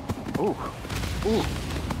 Ooh.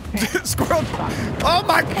 Squirrel. Oh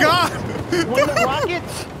my God. When the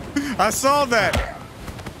rockets. I saw that.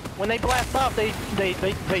 When they blast off, they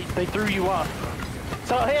threw you off.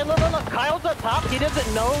 So hey, look. Kyle's up top. He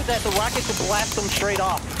doesn't know that the rockets will blast him straight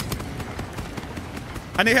off.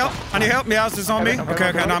 I need help. Meows is on me.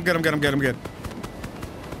 Okay. No, I'm good.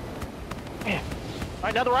 Yeah.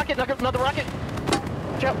 All right, another rocket.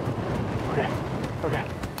 Watch out. Okay.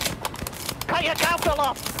 Kyle fell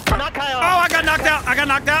off. Not Kyle. Oh, I got knocked out.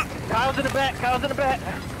 Kyle's in the back.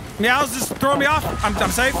 Meows just throwing me off. I'm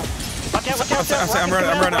safe. Watch out.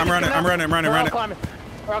 I'm running.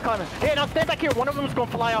 We're all climbing. Hey, now stand back here. One of them is going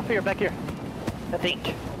to fly off here, back here. I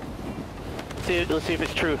think. Let's see if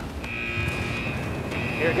it's true.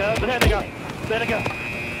 Here it goes. There they go.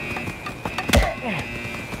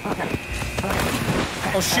 Okay.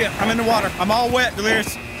 Oh shit, I'm in the water. I'm all wet,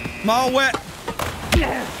 Delirious. I'm all wet.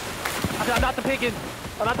 Yeah. I'm not the piggin.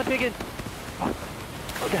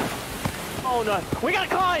 Okay. Oh no. We gotta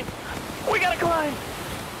climb.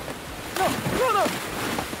 No.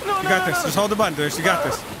 You got this. Just hold the button, Delirious. You got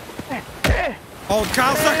this. Oh,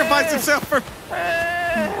 Kyle sacrificed himself for...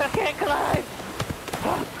 I can't climb.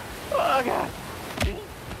 Oh god.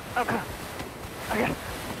 Okay.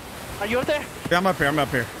 Are you up there? Yeah, I'm up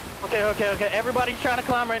here. Okay. Everybody's trying to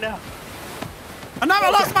climb right now. I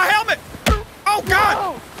lost my helmet! Oh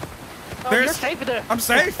god! Oh, you're safe there. I'm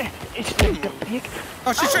safe.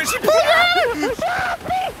 Oh, she pulled me!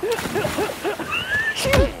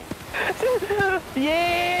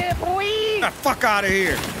 Yeah, boy! Get the fuck out of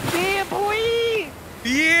here. Yeah, boy!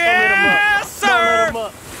 Yes, sir!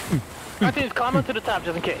 CaRtOoNz, climb up to the top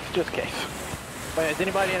just in case. Just in case. Wait, is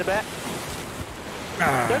anybody in the back?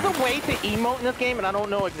 There's a way to emote in this game, and I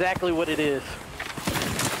don't know exactly what it is.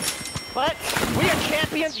 But we are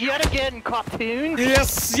champions yet again, CaRtOoNz.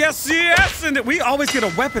 Yes, yes, yes! And we always get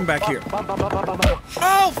a weapon back here.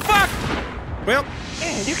 Oh, fuck! Well.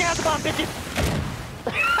 You can have the bomb, bitches.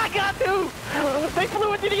 I got to. They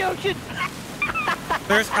flew into the ocean.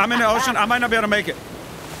 I'm in the ocean. I might not be able to make it.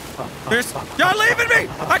 Y'all leaving me!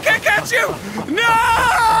 I can't catch you! No!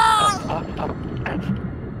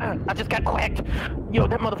 I just got quacked. Yo,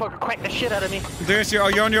 that motherfucker quacked the shit out of me. You're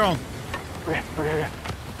on your own. I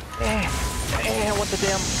want the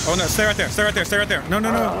damn... Oh no, stay right there, stay right there, stay right there. No,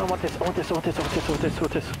 no, no. I want this, I want this, I want this, I want this, I want this, I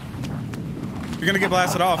want this. You're gonna get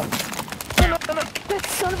blasted off. No, no, no, no. That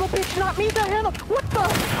son of a bitch, not me, the hell. What the?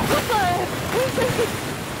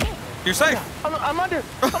 You're safe. I'm under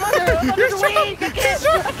the wing. I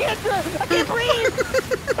can't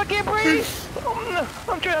breathe. I can't breathe.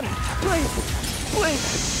 I'm trying.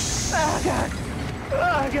 Please. Oh God.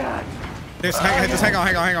 Oh God. Just hang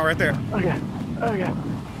on right there. Okay. Oh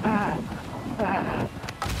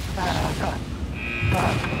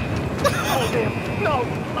damn. No.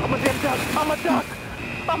 I'm a damn duck. I'm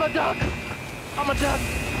a duck.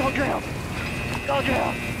 Don't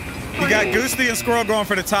drown. You got Goosey and Squirrel going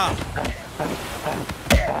for the top.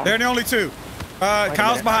 They're the only two.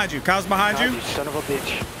 Kyle's behind you. Kyle's behind you. You son of a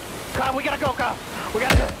bitch. Kyle, we gotta go, Kyle. We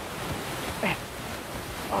gotta go.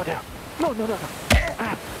 Oh, damn. No.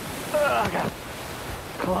 Oh, God.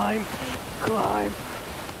 Climb.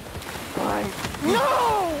 No!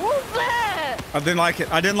 What's that? I didn't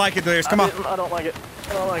like it, Darius. Come on. I don't like it.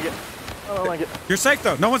 You're safe,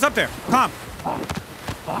 though. No one's up there. Come.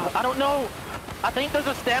 I don't know. I think there's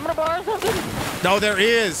a stamina bar or something. No, there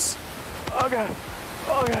is. Oh God,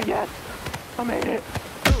 yes. I made it.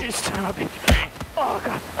 You son of a bitch. Oh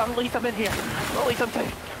God, at least I'm in here. At least I'm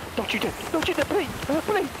safe. Don't you dare, please.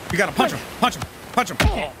 You gotta punch him.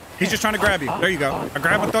 He's just trying to grab you. There you go. I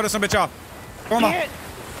grab him, throw this bitch off. Come on. I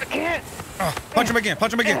can't. Punch him again. Oh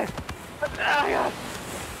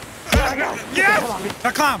God. Yes! Now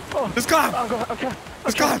climb. Let's climb. Okay.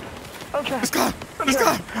 Let's climb.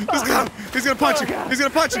 He's gonna punch you.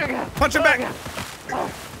 Punch him back.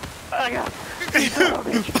 I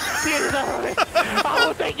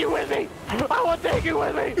will take you with me.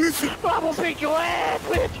 I will beat your ass,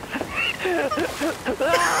 bitch.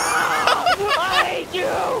 I hate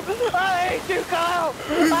you, Kyle.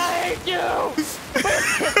 I hate you.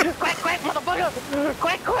 Quack, motherfucker.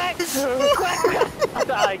 Quack.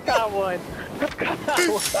 I got one.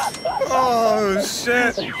 Oh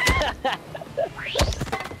shit.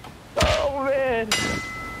 Oh man.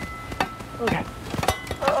 Okay.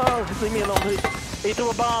 Oh, just leave me alone, please. He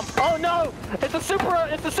threw a bomb. Oh no! It's a super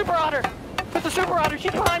otter.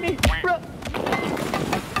 She's behind me.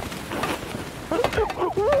 What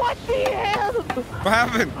the hell? What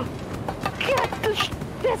happened? Got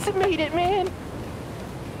decimated, man.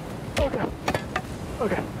 Okay.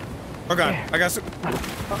 Oh god, I got Super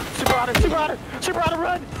otter,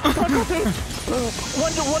 run!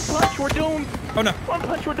 One punch, we're doomed. Oh no. One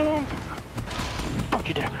punch, we're doomed. Don't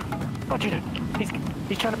you dare.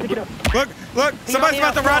 He's trying to pick it up. Look, somebody's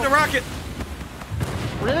about to ride the rocket.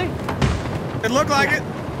 Really? It looked like it.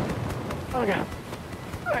 Okay.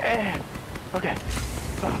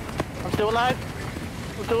 I'm still alive.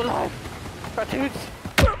 CaRtOoNz.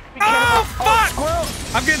 Oh, fuck!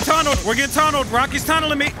 I'm getting tunneled. We're getting tunneled. Rocky's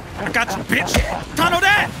tunneling me. I got you, bitch. Tunnel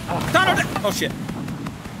that. Oh, shit.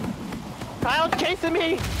 Kyle's chasing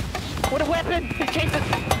me with a weapon. He's chasing.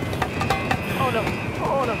 Oh, no.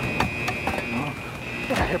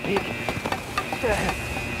 Get out of here, pig. Get out of here.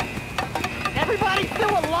 Everybody's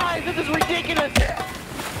still alive. This is ridiculous.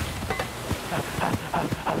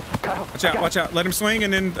 Kyle, Watch out. Let him swing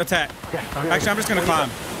and then attack. Okay. Actually, I'm just going to climb.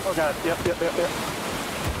 Oh, God. Yep.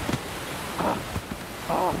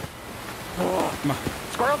 Come on.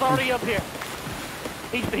 Squirrel's already up here.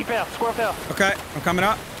 He fell. Squirrel fell. Okay, I'm coming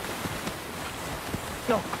up.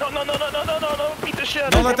 No. Beat the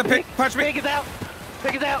shit. Don't let the pig punch me. Pig is out.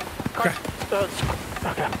 Okay.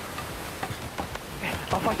 Okay.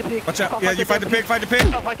 I'll fight the pig. Watch out. Yeah, you fight the pig.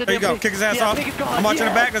 I'll fight the There you go. pig. Kick his ass Yeah, off. pig is gone. I'm watching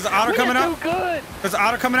the back. There's an otter coming up. Good. There's an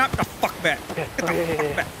otter coming up. The fuck back. Okay. Get the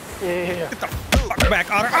fuck back. Yeah. Get the fuck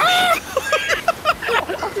back, otter. Ah!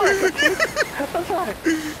 I'm sorry.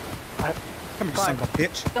 Come here, son of a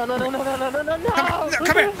bitch. No.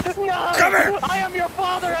 Come here. I am your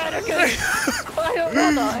father, Anakin. What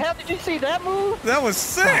the hell? Did you see that move? That was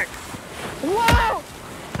sick. Wow!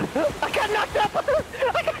 I got knocked up.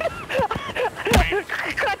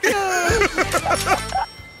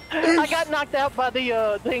 I got knocked out by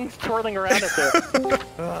the things twirling around up there.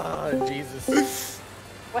 Oh, Jesus.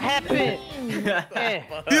 What happened?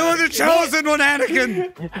 You were the chosen one,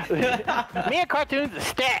 Anakin. Me and CaRtOoNz are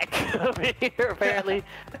stacked over here, apparently.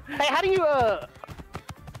 Hey, how do you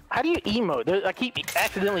emote? I keep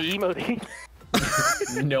accidentally emoting.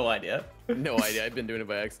 No idea. No idea. I've been doing it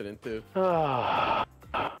by accident too. Oh,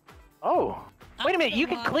 wait a minute. You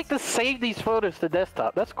can click to save these photos to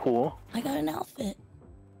desktop. That's cool. I got an outfit.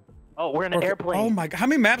 Oh, we're in an airplane. Oh my god, how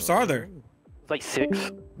many maps are there? It's like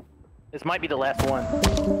 6. This might be the last one.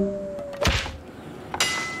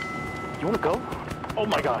 You wanna go? Oh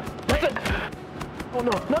my god. That's it. Oh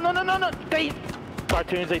no. No.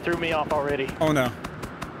 CaRtOoNz, they threw me off already. Oh no.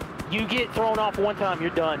 You get thrown off one time, you're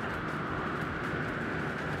done.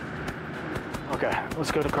 Okay,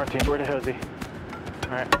 let's go to CaRtOoNz. Where the hell is he?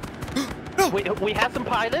 Alright. No. We have some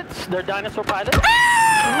pilots. They're dinosaur pilots.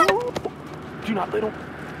 Do not let him.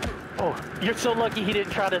 Oh, you're so lucky he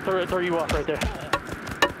didn't try to throw you off right there.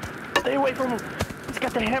 Stay away from him. He's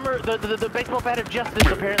got the hammer, the baseball bat of justice,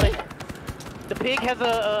 apparently. The pig has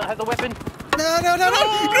a weapon. No!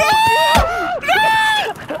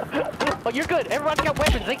 Oh, you're good. Everybody's got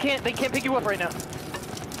weapons. They can't pick you up right now.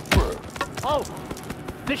 Oh,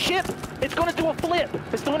 the ship. It's gonna do a flip.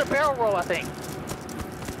 It's doing a barrel roll, I think.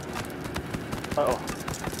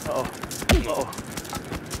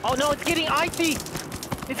 Oh no, it's getting icy.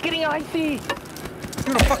 It's getting icy. You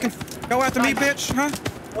gonna fucking go after me, bitch? Huh?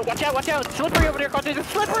 Oh, watch out! It's slippery over there, CaRtOoNz. It's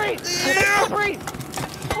slippery. Yeah. It's slippery.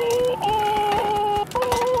 Oh!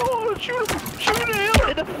 Shoot him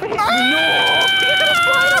in the face. No! You're gonna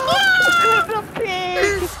fly off the pig.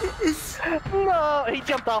 No, he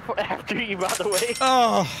jumped off after you, by the way.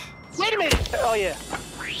 Oh. Wait a minute. Oh yeah,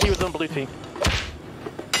 he was on blue team.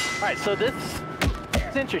 All right, so this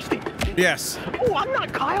is interesting. Yes. Oh, I'm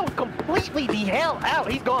not. Kyle completely the hell out.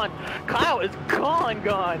 He's gone. Kyle is gone.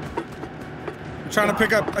 I'm trying to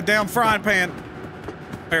pick up a damn frying pan.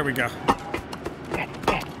 There we go.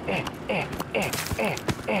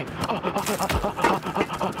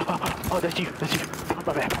 Oh, that's you. Oh,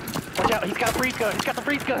 my bad. Watch out. He's got a freeze gun. He's got the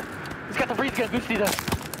freeze gun. Goosey does.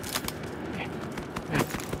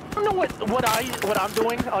 I don't know what I'm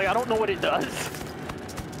doing. Oh, I don't know what it does.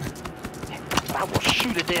 I will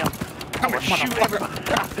shoot it down. I will shoot everybody.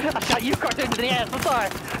 I shot you, CaRtOoNz, in the ass. I'm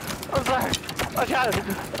sorry. I shot it.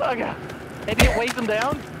 Okay. Maybe it weighs him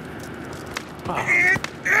down.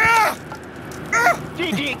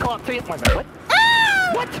 GG clock fit. Wait a minute.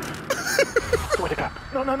 What? Swear to God.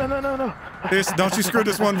 No. Don't you screw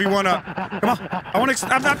this 1v1 up. Come on. I want to.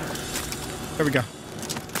 I'm not. There we go.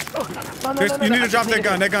 No. You need to drop that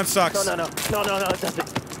gun. That gun sucks. No. It doesn't.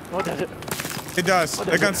 No, it doesn't. It does.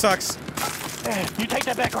 That gun sucks. You take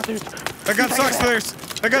that back, CaRtOoNz. That gun sucks, Liz.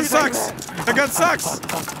 That gun sucks. That gun sucks.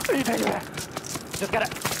 You take it back. Just gotta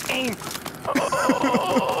aim.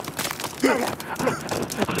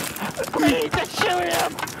 Please, just shoot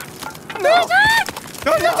him. No.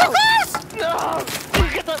 No, you're too close. No.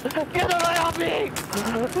 Get the light off me.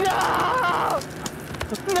 No.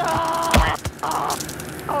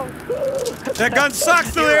 That gun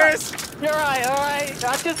sucks, Liz. You're right, all right.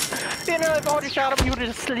 I just, if I would have shot him, you would have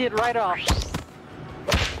just slid right off.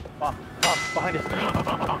 Oh, behind us.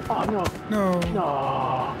 Oh, no.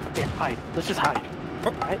 Yeah, hide. Let's just hide.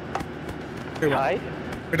 Oh. Hide. Hide.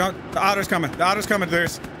 The otter's coming.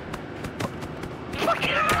 There's.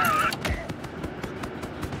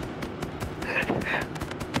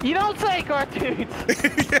 You don't say, CaRtOoNz.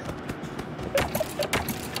 Yeah.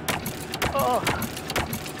 Oh.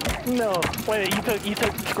 No. Wait, you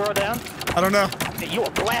took scroll down? I don't know. You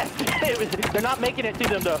were blasted. They're not making it to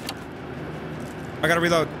them though. I gotta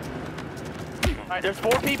reload. Alright, there's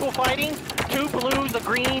 4 people fighting. 2 blues, a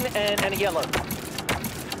green, and a yellow.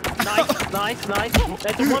 Nice.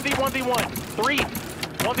 That's a 1v1v1. 3.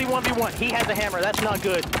 1v1v1. He has a hammer. That's not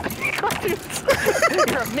good.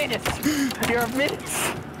 You're a menace.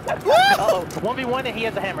 Uh-oh. 1v1 and he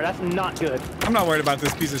has a hammer. That's not good. I'm not worried about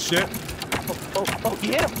this piece of shit. Oh,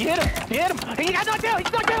 you hit him. He got knocked out.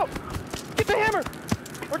 He's knocked out. Get the hammer.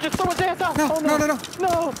 Or just throw his ass out.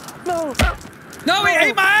 No. No, he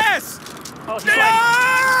ate my ass. Oh, No!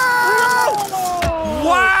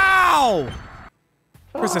 Wow!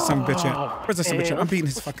 Where's that son of a bitch at? I'm beating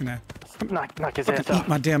his fucking ass. Knock his ass Eat off.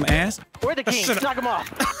 my damn ass. Where the king? Knock him off.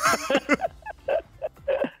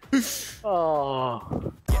 Oh.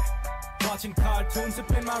 Watching CaRtOoNz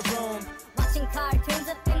up in my room.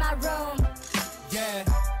 Yeah.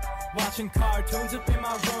 Watching CaRtOoNz up in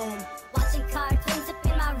my room.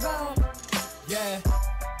 Yeah.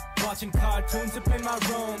 Watching CaRtOoNz up in my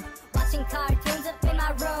room.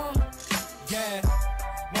 Yeah.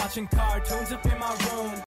 Watching cartoons up in my room.